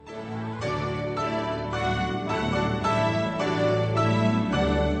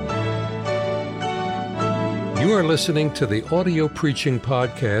You are listening to the audio preaching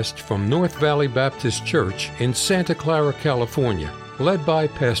podcast from North Valley Baptist Church in Santa Clara, California, led by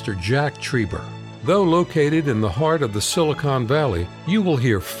Pastor Jack Trieber. Though located in the heart of the Silicon Valley, you will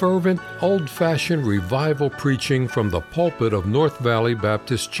hear fervent, old-fashioned revival preaching from the pulpit of North Valley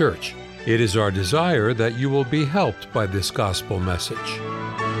Baptist Church. It is our desire that you will be helped by this gospel message.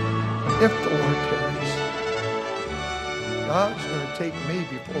 If the Lord tarries, God's going to take me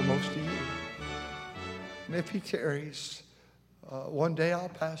before most of you. And if He tarries, one day I'll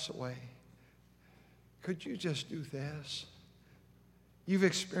pass away. Could you just do this? You've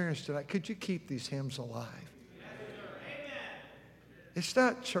experienced it. Could you keep these hymns alive? It's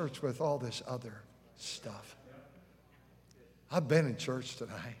not church with all this other stuff. I've been in church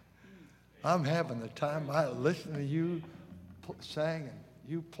tonight. I'm having the time. I listen to you sing and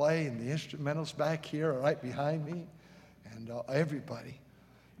you play, and the instrumentals back here are right behind me, and everybody.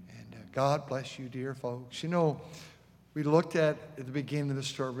 And God bless you, dear folks. You know, we looked at the beginning of the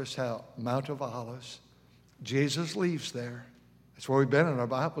service how Mount of Olives, Jesus leaves there. That's where we've been in our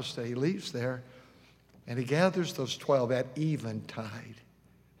Bible study. He leaves there, and He gathers those 12 at eventide.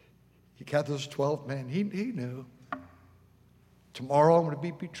 He gathers those 12 men. He knew, tomorrow I'm going to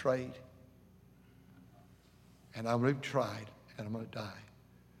be betrayed, and I'm going to be tried, and I'm going to die.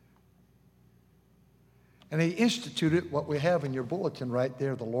 And He instituted what we have in your bulletin right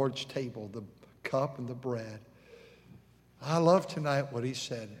there, the Lord's table, the cup and the bread. I love tonight what He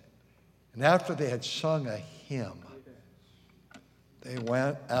said. And after they had sung a hymn, they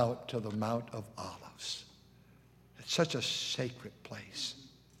went out to the Mount of Olives. It's such a sacred place.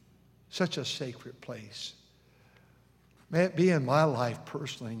 Such a sacred place. May it be in my life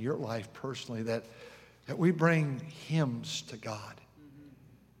personally, in your life personally, that we bring hymns to God.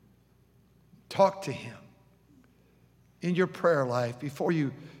 Talk to Him. In your prayer life, before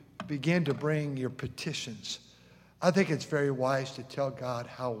you begin to bring your petitions, I think it's very wise to tell God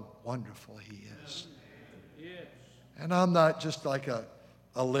how wonderful He is. And I'm not just like a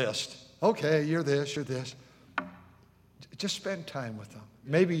list. Okay, you're this, you're this. Just spend time with Him.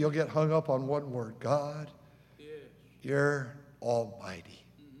 Maybe you'll get hung up on one word. God, you're almighty.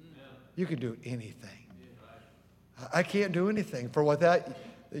 You can do anything. I can't do anything. For without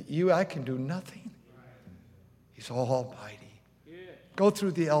you, I can do nothing. He's almighty. Go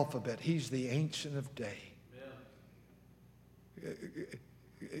through the alphabet. He's the Ancient of Day.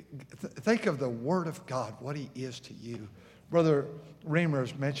 Think of the Word of God, what He is to you. Brother Raymer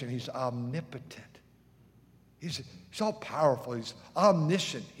has mentioned He's omnipotent. He's all powerful. He's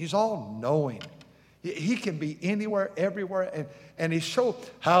omniscient. He's all knowing. He can be anywhere, everywhere. And He's so,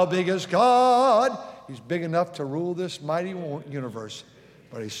 how big is God? He's big enough to rule this mighty universe,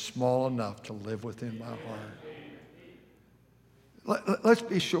 but He's small enough to live within my heart. Let's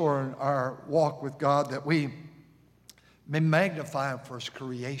be sure in our walk with God that we may magnify Him for His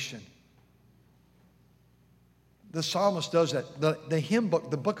creation. The psalmist does that. The hymn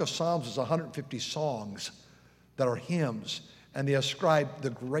book, the book of Psalms, is 150 songs that are hymns, and they ascribe the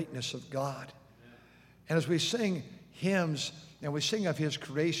greatness of God. And as we sing hymns and we sing of His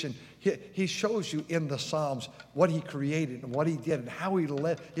creation, He shows you in the Psalms what He created and what He did and how He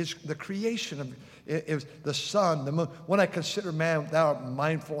led. The creation of the sun, the moon. When I consider man, thou art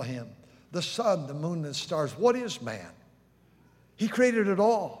mindful of him. The sun, the moon, and the stars. What is man? He created it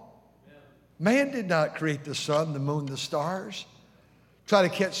all. Man did not create the sun, the moon, the stars. Try to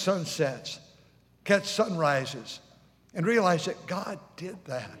catch sunsets, catch sunrises, and realize that God did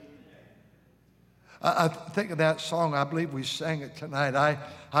that. I think of that song. I believe we sang it tonight.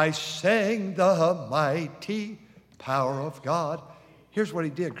 I sang the mighty power of God. Here's what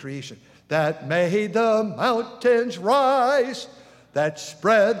He did, creation. That made the mountains rise, that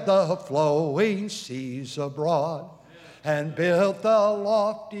spread the flowing seas abroad, and built the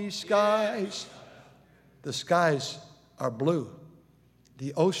lofty skies. The skies are blue.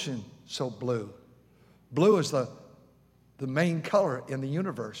 The ocean so blue. Blue is the main color in the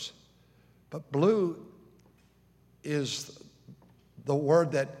universe. But blue is the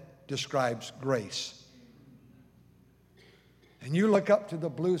word that describes grace. And you look up to the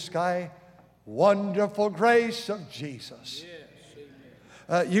blue sky, wonderful grace of Jesus.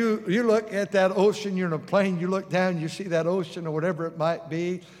 You look at that ocean, you're in a plane, you look down, you see that ocean or whatever it might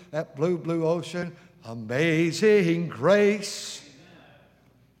be, that blue ocean, amazing grace.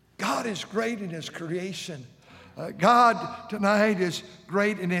 God is great in His creation. God tonight is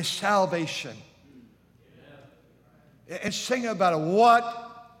great in His salvation. And sing about it.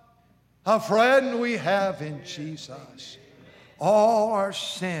 What a friend we have in Jesus. All our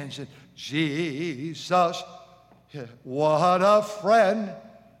sins in Jesus. What a friend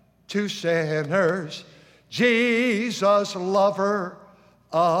to sinners. Jesus, lover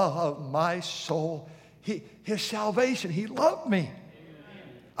of my soul. His salvation, he loved me.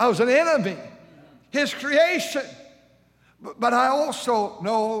 I was an enemy, his creation. But I also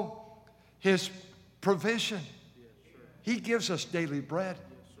know his provision. He gives us daily bread.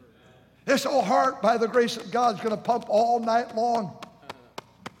 This old heart, by the grace of God, is going to pump all night long.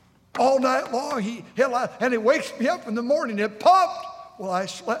 All night long. And he wakes me up in the morning. It pumped while I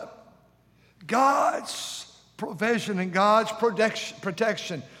slept. God's provision and God's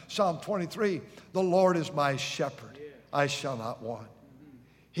protection. Psalm 23, the Lord is my shepherd. I shall not want.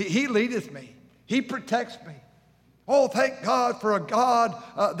 He leadeth me. He protects me. Oh, thank God for a God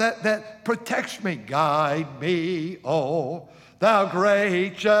that protects me. Guide me, oh, thou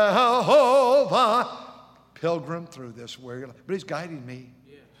great Jehovah. Pilgrim through this weary life. But he's guiding me.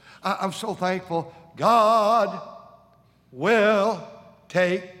 I'm so thankful. God will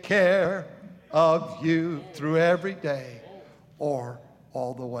take care of you through every day or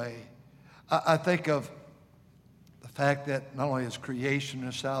all the way. I think of the fact that not only his creation,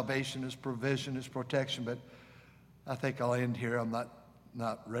 his salvation, his provision, his protection, but I think I'll end here. I'm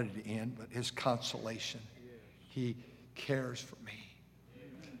not ready to end, but his consolation. He cares for me.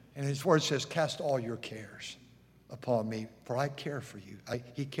 And his word says, cast all your cares upon me, for I care for you.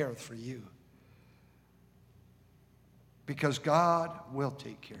 He careth for you. Because God will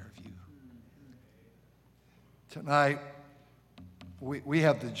take care of you. Tonight, we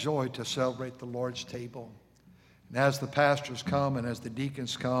have the joy to celebrate the Lord's table. And as the pastors come and as the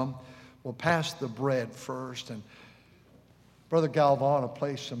deacons come, we'll pass the bread first. And Brother Galvan will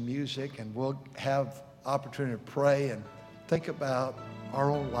play some music, and we'll have opportunity to pray and think about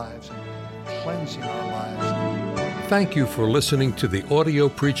our own lives and cleansing our lives. Thank you for listening to the audio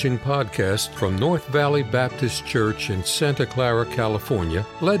preaching podcast from North Valley Baptist Church in Santa Clara, California,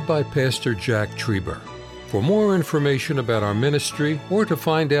 led by Pastor Jack Trieber. For more information about our ministry or to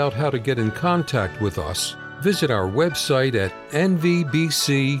find out how to get in contact with us, visit our website at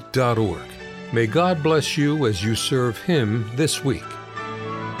nvbc.org. May God bless you as you serve Him this week.